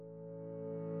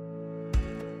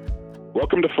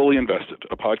Welcome to Fully Invested,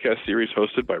 a podcast series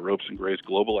hosted by Ropes & Gray's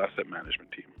global asset management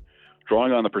team.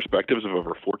 Drawing on the perspectives of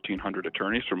over 1,400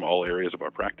 attorneys from all areas of our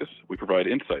practice, we provide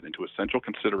insight into essential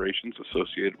considerations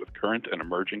associated with current and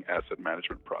emerging asset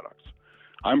management products.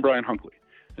 I'm Brian Hunkley,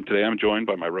 and today I'm joined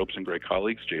by my Ropes & Gray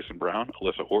colleagues Jason Brown,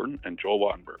 Alyssa Horton, and Joel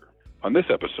Wattenberger. On this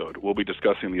episode, we'll be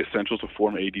discussing the essentials of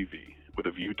Form ADV with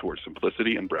a view towards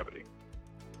simplicity and brevity.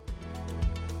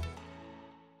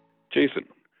 Jason,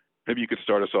 maybe you could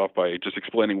start us off by just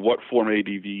explaining what Form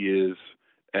ADV is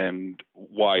and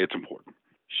why it's important.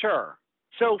 Sure.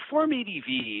 So Form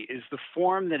ADV is the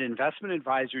form that investment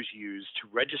advisors use to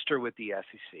register with the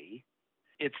SEC.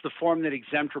 It's the form that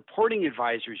exempt reporting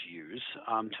advisors use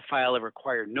to file a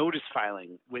required notice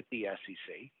filing with the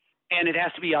SEC, and it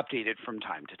has to be updated from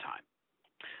time to time.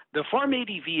 The Form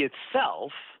ADV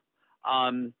itself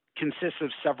consists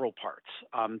of several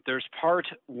parts. There's Part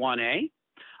 1A,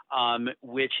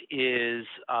 which is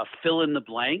fill in the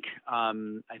blank.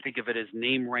 I think of it as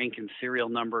name, rank, and serial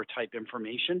number type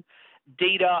information.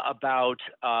 Data about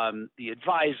the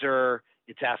advisor,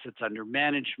 its assets under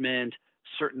management,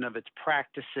 certain of its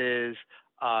practices,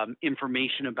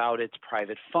 information about its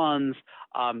private funds,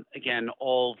 again,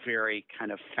 all very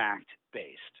kind of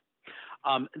fact-based.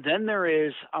 Then there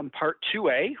is Part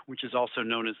 2A, which is also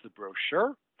known as the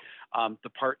brochure. The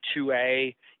Part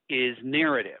 2A is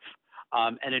narrative.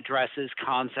 And addresses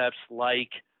concepts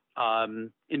like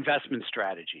investment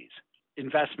strategies,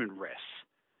 investment risks,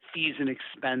 fees and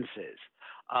expenses,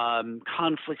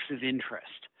 conflicts of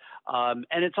interest,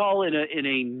 and it's all in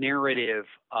a narrative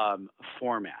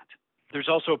format. There's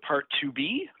also Part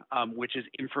 2B, which is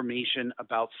information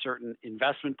about certain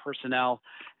investment personnel,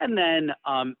 and then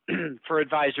for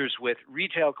advisors with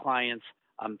retail clients,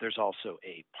 there's also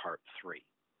a Part 3.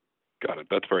 Got it.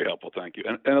 That's very helpful. Thank you.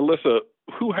 And Alyssa,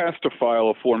 who has to file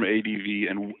a Form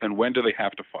ADV and when do they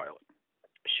have to file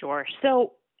it? Sure.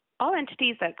 So all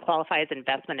entities that qualify as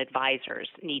investment advisors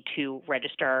need to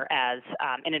register as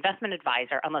an investment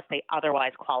advisor unless they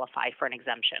otherwise qualify for an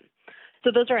exemption.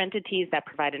 So those are entities that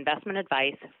provide investment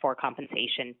advice for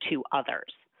compensation to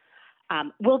others.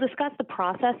 We'll discuss the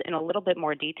process in a little bit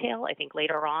more detail, I think,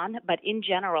 later on. But in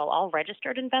general, all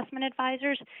registered investment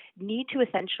advisors need to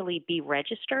essentially be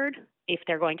registered if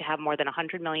they're going to have more than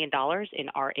 $100 million in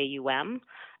RAUM,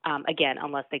 again,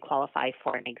 unless they qualify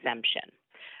for an exemption.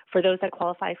 For those that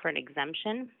qualify for an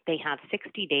exemption, they have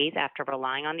 60 days after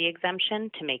relying on the exemption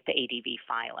to make the ADV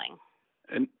filing.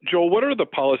 And Joel, what are the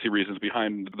policy reasons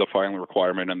behind the filing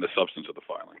requirement and the substance of the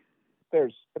filing?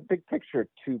 There's a big picture,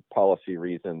 two policy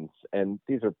reasons, and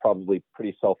these are probably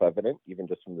pretty self-evident, even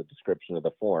just from the description of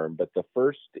the form. But the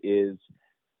first is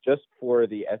just for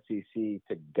the SEC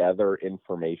to gather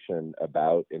information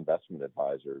about investment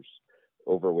advisors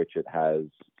over which it has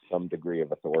some degree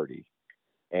of authority.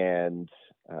 And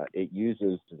it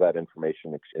uses that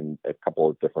information in a couple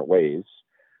of different ways.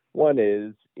 One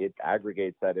is it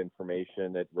aggregates that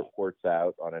information. It reports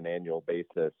out on an annual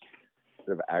basis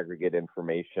sort of aggregate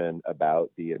information about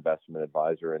the investment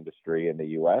advisor industry in the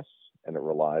U.S., and it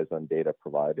relies on data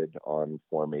provided on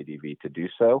Form ADV to do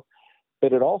so.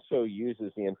 But it also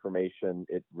uses the information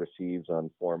it receives on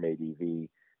Form ADV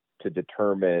to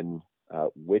determine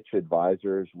which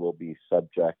advisors will be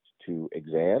subject to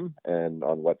exam and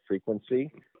on what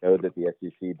frequency. Know that the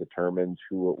SEC determines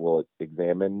who it will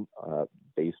examine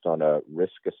based on a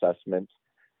risk assessment.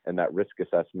 And that risk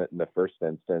assessment in the first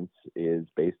instance is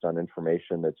based on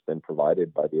information that's been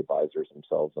provided by the advisors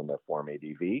themselves on their Form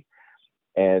ADV.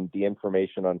 And the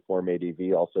information on Form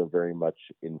ADV also very much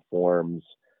informs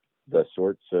the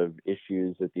sorts of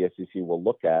issues that the SEC will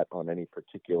look at on any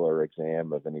particular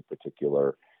exam of any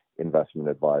particular investment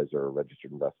advisor,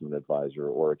 registered investment advisor,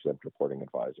 or exempt reporting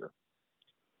advisor.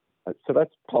 So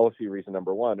that's policy reason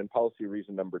number one. And policy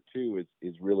reason number two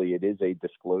is really it is a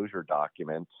disclosure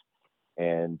document.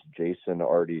 And Jason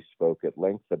already spoke at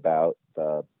length about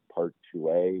the Part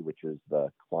 2A, which is the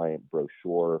client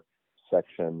brochure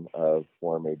section of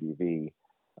Form ADV.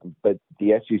 But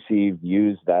the SEC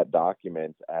views that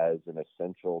document as an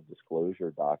essential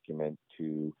disclosure document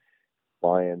to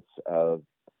clients of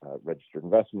registered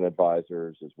investment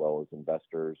advisors, as well as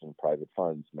investors and private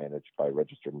funds managed by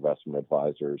registered investment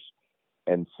advisors.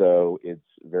 And so it's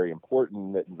very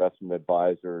important that investment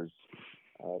advisors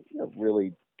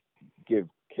really give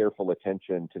careful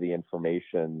attention to the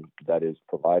information that is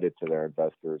provided to their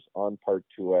investors on Part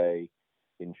 2A,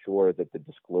 ensure that the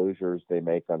disclosures they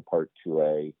make on Part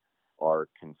 2A are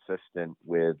consistent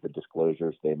with the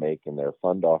disclosures they make in their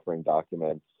fund offering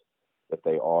documents, that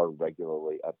they are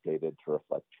regularly updated to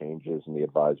reflect changes in the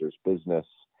advisor's business.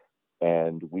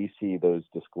 And we see those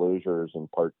disclosures in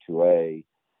Part 2A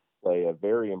play a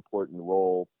very important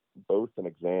role both in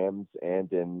exams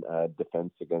and in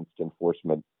defense against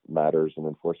enforcement matters and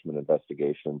enforcement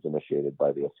investigations initiated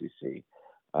by the SEC.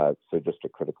 So just a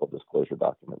critical disclosure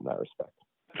document in that respect.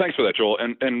 Thanks for that, Joel.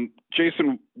 And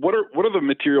Jason, what are the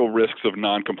material risks of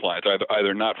noncompliance,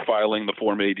 either not filing the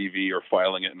Form ADV or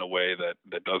filing it in a way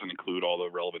that doesn't include all the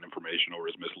relevant information or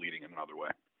is misleading in another way?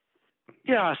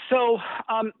 Yeah, so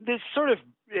this sort of,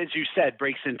 as you said,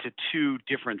 breaks into two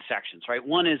different sections, right?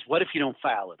 One is, what if you don't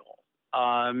file at all?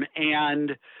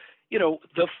 And, you know,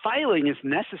 the filing is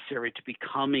necessary to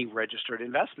become a registered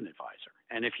investment advisor.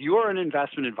 And if you're an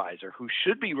investment advisor who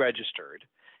should be registered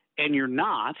and you're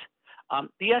not,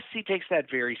 the SEC takes that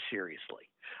very seriously.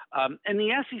 And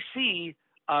the SEC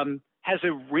has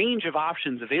a range of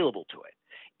options available to it.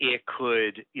 It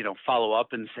could, you know, follow up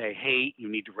and say, hey, you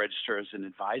need to register as an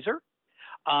advisor.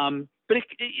 But,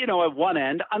 you know, at one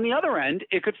end, on the other end,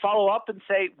 it could follow up and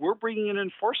say, we're bringing an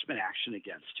enforcement action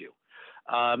against you.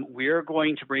 We're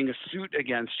going to bring a suit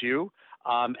against you,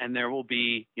 and there will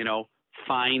be, you know,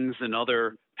 fines and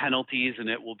other penalties, and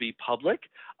it will be public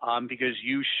because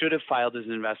you should have filed as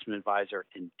an investment advisor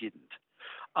and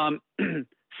didn't.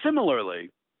 Similarly,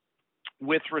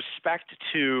 with respect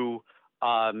to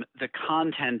the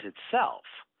content itself,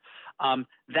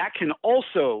 that can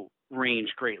also range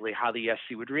greatly how the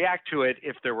SEC would react to it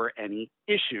if there were any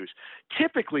issues.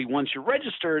 Typically, once you're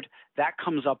registered, that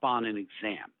comes up on an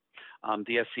exam.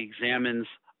 The SEC examines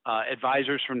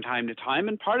advisors from time to time,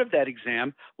 and part of that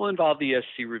exam will involve the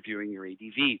SEC reviewing your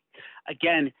ADV.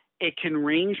 Again, it can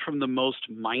range from the most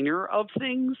minor of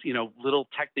things, you know, little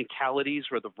technicalities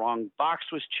where the wrong box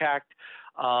was checked,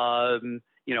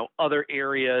 you know, other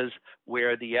areas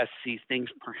where the SEC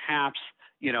thinks perhaps,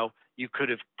 you know, you could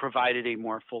have provided a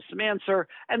more fulsome answer,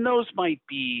 and those might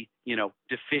be, you know,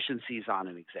 deficiencies on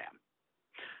an exam.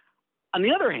 On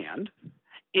the other hand,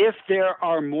 if there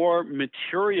are more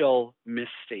material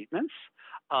misstatements,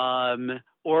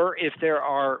 or if there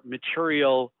are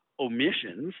material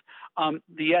omissions,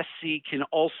 the SEC can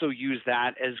also use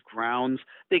that as grounds.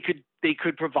 They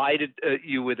could provide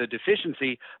you with a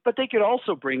deficiency, but they could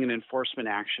also bring an enforcement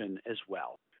action as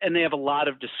well. And they have a lot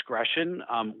of discretion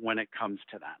when it comes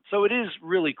to that. So it is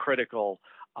really critical,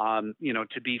 you know,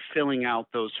 to be filling out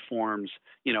those forms,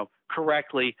 you know,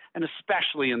 correctly, and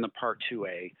especially in the Part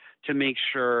 2A, to make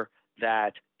sure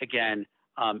that, again,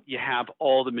 you have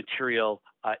all the material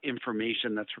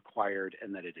information that's required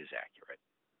and that it is accurate.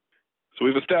 So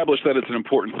we've established that it's an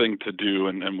important thing to do,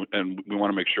 and we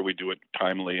want to make sure we do it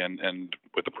timely and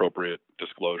with appropriate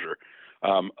disclosure.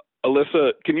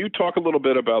 Alyssa, can you talk a little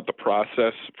bit about the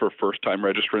process for first-time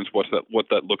registrants? What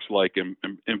that looks like, in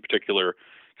particular,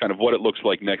 kind of what it looks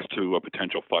like next to a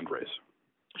potential fundraise?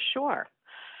 Sure.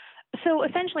 So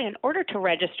essentially, in order to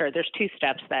register, there's two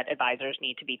steps that advisors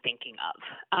need to be thinking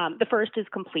of. The first is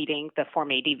completing the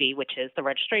Form ADV, which is the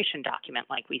registration document,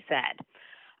 like we said.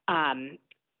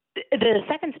 The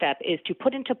second step is to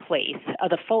put into place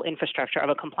the full infrastructure of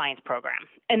a compliance program.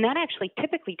 And that actually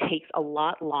typically takes a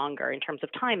lot longer in terms of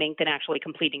timing than actually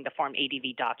completing the Form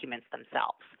ADV documents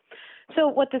themselves. So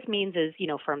what this means is, you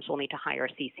know, firms will need to hire a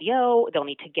CCO, they'll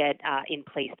need to get in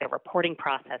place their reporting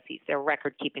processes, their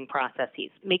record-keeping processes,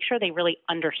 make sure they really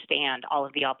understand all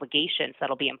of the obligations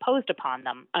that'll be imposed upon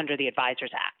them under the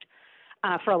Advisors Act.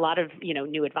 For a lot of, you know,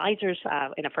 new advisors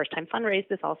in a first-time fundraise,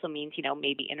 this also means, you know,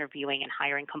 maybe interviewing and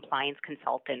hiring compliance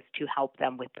consultants to help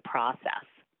them with the process.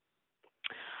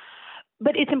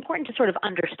 But it's important to sort of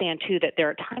understand, too, that there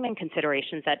are timing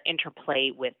considerations that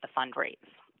interplay with the fundraise.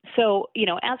 So, you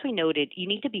know, as we noted, you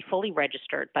need to be fully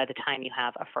registered by the time you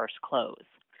have a first close.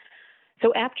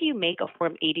 So after you make a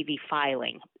Form ADV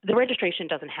filing, the registration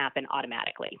doesn't happen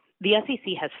automatically. The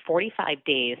SEC has 45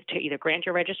 days to either grant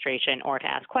your registration or to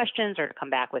ask questions or to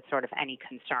come back with sort of any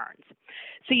concerns.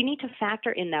 So you need to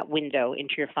factor in that window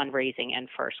into your fundraising and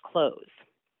first close.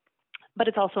 But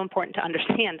it's also important to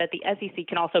understand that the SEC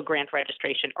can also grant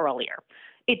registration earlier.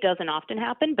 It doesn't often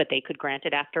happen, but they could grant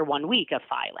it after 1 week of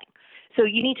filing. So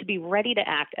you need to be ready to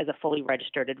act as a fully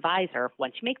registered advisor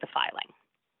once you make the filing.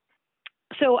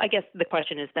 So I guess the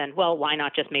question is then, well, why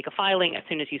not just make a filing as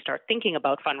soon as you start thinking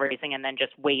about fundraising and then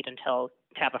just wait until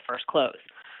to have a first close?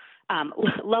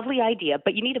 Lovely idea,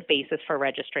 but you need a basis for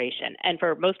registration. And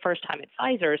for most first-time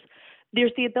advisors,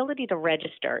 there's the ability to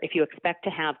register if you expect to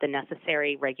have the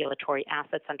necessary regulatory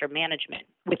assets under management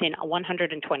within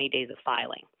 120 days of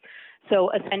filing.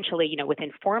 So essentially, you know,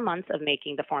 within 4 months of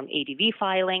making the Form ADV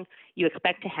filing, you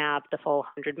expect to have the full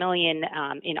 $100 million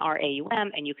in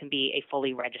RAUM, and you can be a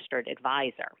fully registered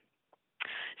advisor.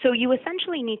 So you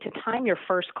essentially need to time your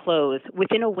first close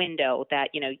within a window that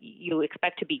you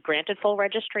expect to be granted full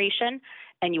registration,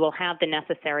 and you will have the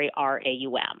necessary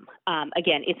RAUM.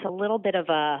 Again, it's a little bit of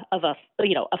a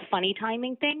funny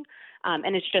timing thing,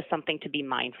 and it's just something to be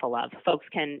mindful of. Folks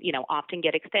can often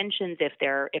get extensions if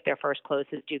their first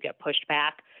closes do get pushed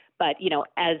back. But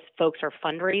as folks are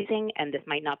fundraising, and this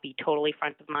might not be totally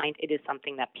front of mind, it is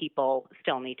something that people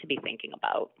still need to be thinking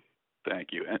about. Thank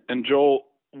you. And Joel,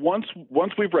 once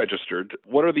we've registered,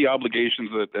 what are the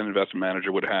obligations that an investment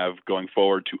manager would have going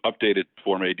forward to update its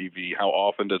Form ADV? How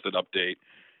often does it update,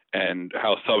 and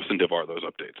how substantive are those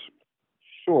updates?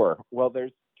 Sure. Well,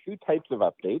 there's two types of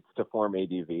updates to Form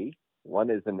ADV.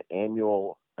 One is an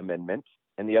annual amendment,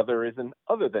 and the other is an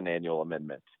other than annual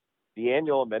amendment. The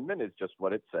annual amendment is just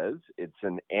what it says. It's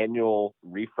an annual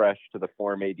refresh to the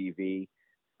Form ADV.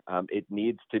 It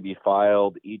needs to be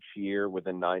filed each year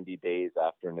within 90 days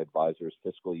after an advisor's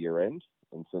fiscal year ends.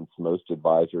 And since most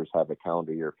advisors have a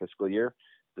calendar year fiscal year,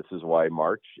 this is why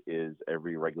March is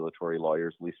every regulatory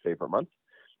lawyer's least favorite month.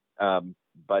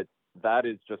 But that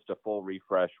is just a full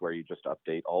refresh where you just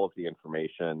update all of the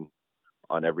information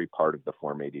on every part of the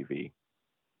Form ADV.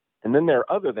 And then there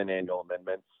are other than annual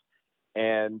amendments,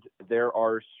 and there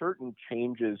are certain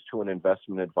changes to an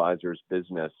investment advisor's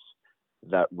business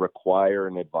that require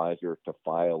an advisor to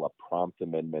file a prompt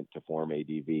amendment to Form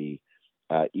ADV,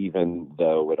 even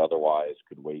though it otherwise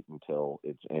could wait until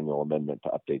its annual amendment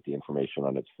to update the information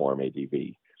on its Form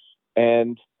ADV.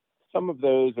 And some of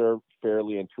those are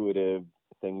fairly intuitive,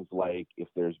 things like if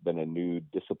there's been a new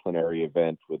disciplinary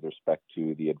event with respect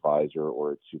to the advisor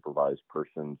or its supervised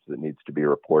persons that needs to be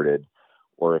reported,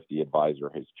 or if the advisor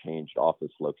has changed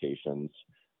office locations.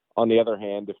 On the other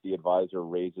hand, if the advisor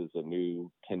raises a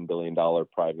new $10 billion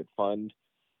private fund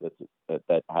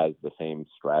that has the same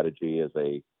strategy as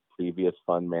a previous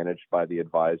fund managed by the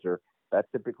advisor, that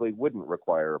typically wouldn't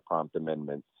require a prompt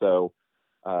amendment. So,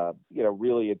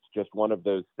 really, it's just one of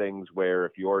those things where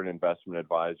if you're an investment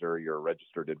advisor, you're a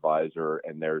registered advisor,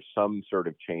 and there's some sort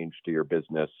of change to your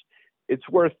business, it's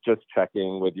worth just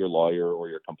checking with your lawyer or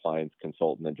your compliance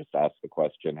consultant and just ask the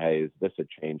question, hey, is this a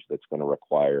change that's going to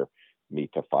require me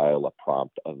to file a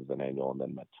prompt other than annual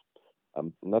amendment?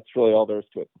 And that's really all there is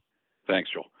to it. Thanks,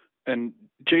 Joel. And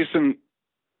Jason,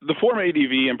 the Form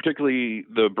ADV, and particularly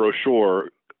the brochure,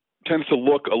 tends to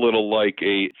look a little like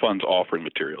a fund's offering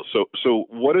material. So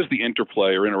what is the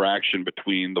interplay or interaction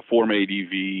between the Form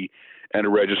ADV and a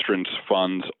registrant's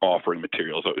fund's offering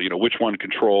materials? Which one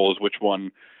controls, which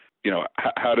one,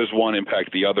 how does one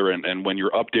impact the other? And when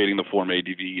you're updating the Form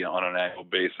ADV on an annual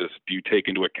basis, do you take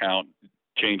into account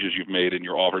changes you've made in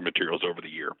your offering materials over the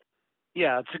year?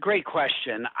 Yeah, it's a great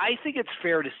question. I think it's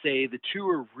fair to say the two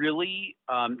are really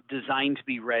designed to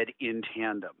be read in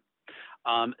tandem.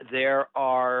 There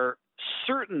are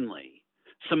certainly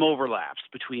some overlaps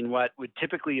between what would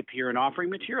typically appear in offering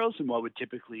materials and what would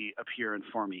typically appear in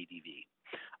Form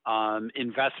ADV.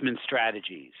 Investment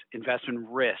strategies, investment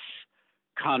risks,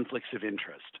 conflicts of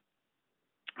interest.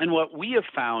 And what we have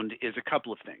found is a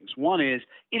couple of things. One is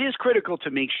it is critical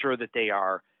to make sure that they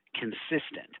are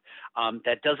consistent.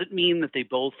 That doesn't mean that they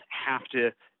both have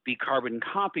to be carbon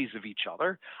copies of each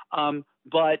other,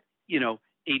 but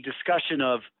a discussion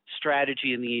of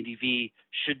strategy in the ADV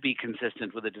should be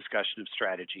consistent with a discussion of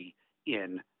strategy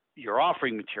in your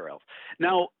offering materials.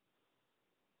 Now,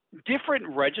 different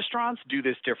registrants do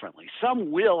this differently.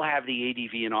 Some will have the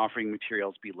ADV and offering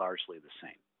materials be largely the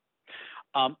same.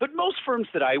 But most firms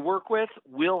that I work with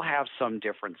will have some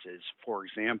differences. For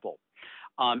example,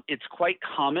 it's quite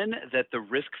common that the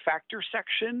risk factor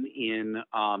section in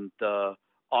the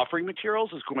offering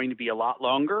materials is going to be a lot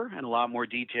longer and a lot more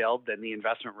detailed than the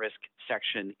investment risk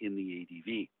section in the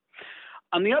ADV.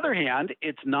 On the other hand,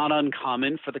 it's not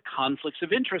uncommon for the conflicts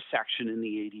of interest section in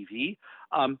the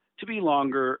ADV to be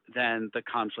longer than the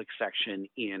conflict section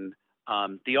in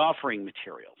the offering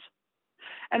materials.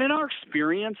 And in our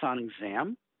experience on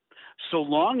exam, so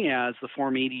long as the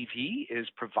Form ADV is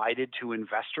provided to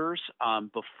investors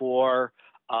before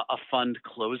a fund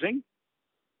closing,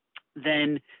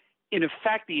 then in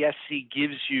effect, the SEC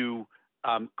gives you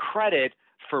credit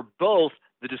for both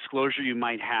the disclosure you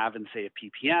might have in, say,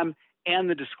 a PPM and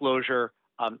the disclosure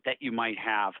that you might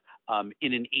have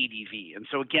in an ADV. And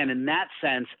so again, in that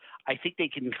sense, I think they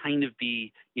can kind of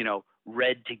be,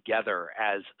 read together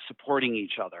as supporting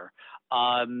each other.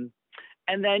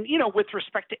 And then, with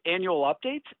respect to annual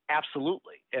updates,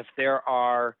 absolutely. If there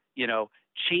are,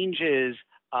 changes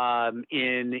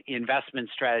in investment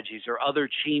strategies or other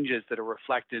changes that are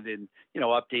reflected in,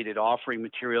 updated offering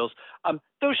materials,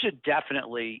 those should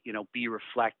definitely, be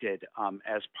reflected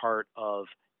as part of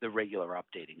the regular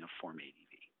updating of Form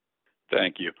ADV.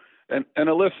 Thank you. And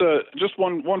Alyssa, just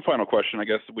one final question, I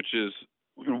guess, which is,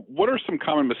 what are some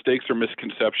common mistakes or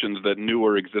misconceptions that new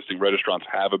or existing registrants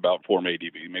have about Form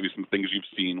ADV? Maybe some things you've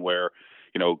seen where,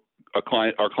 our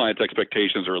client's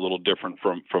expectations are a little different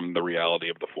from the reality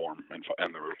of the form and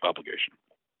the obligation.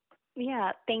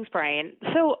 Yeah, thanks, Brian.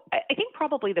 So I think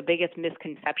probably the biggest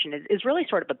misconception is really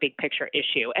sort of a big picture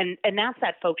issue, and that's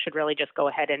that folks should really just go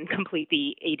ahead and complete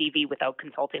the ADV without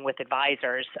consulting with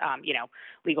advisors,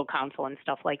 legal counsel and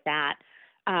stuff like that.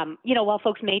 While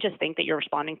folks may just think that you're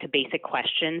responding to basic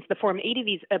questions, the Form ADV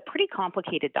is a pretty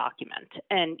complicated document,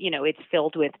 and it's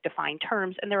filled with defined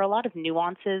terms, and there are a lot of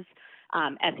nuances.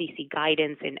 SEC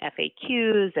guidance in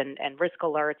FAQs and risk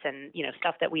alerts and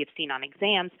stuff that we have seen on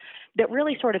exams that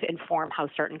really sort of inform how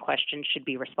certain questions should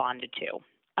be responded to.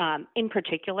 In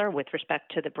particular, with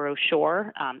respect to the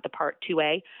brochure, the Part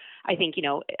 2A, I think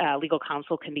legal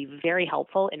counsel can be very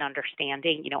helpful in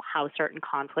understanding how certain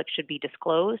conflicts should be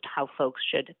disclosed, how folks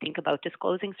should think about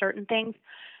disclosing certain things,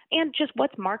 and just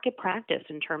what's market practice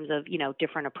in terms of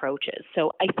different approaches.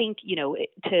 So I think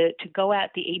to go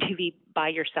at the ADV by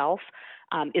yourself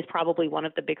is probably one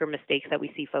of the bigger mistakes that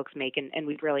we see folks make, and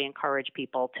we'd really encourage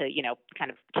people to kind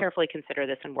of carefully consider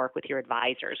this and work with your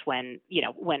advisors when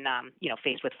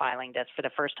faced with filing this for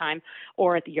the first time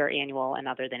or at your annual and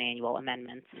other than annual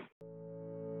amendments.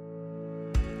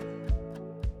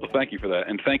 Well, thank you for that.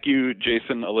 And thank you,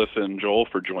 Jason, Alyssa, and Joel,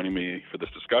 for joining me for this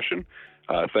discussion.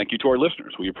 Thank you to our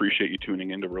listeners. We appreciate you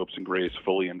tuning into Ropes & Gray's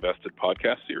Fully Invested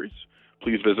podcast series.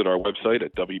 Please visit our website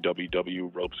at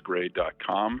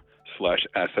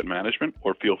www.ropesgray.com/asset management,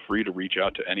 or feel free to reach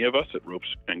out to any of us at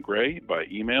Ropes & Gray by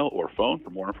email or phone for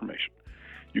more information.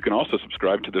 You can also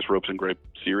subscribe to this Ropes & Gray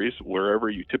series wherever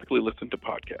you typically listen to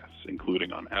podcasts,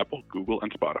 including on Apple, Google,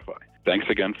 and Spotify. Thanks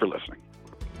again for listening.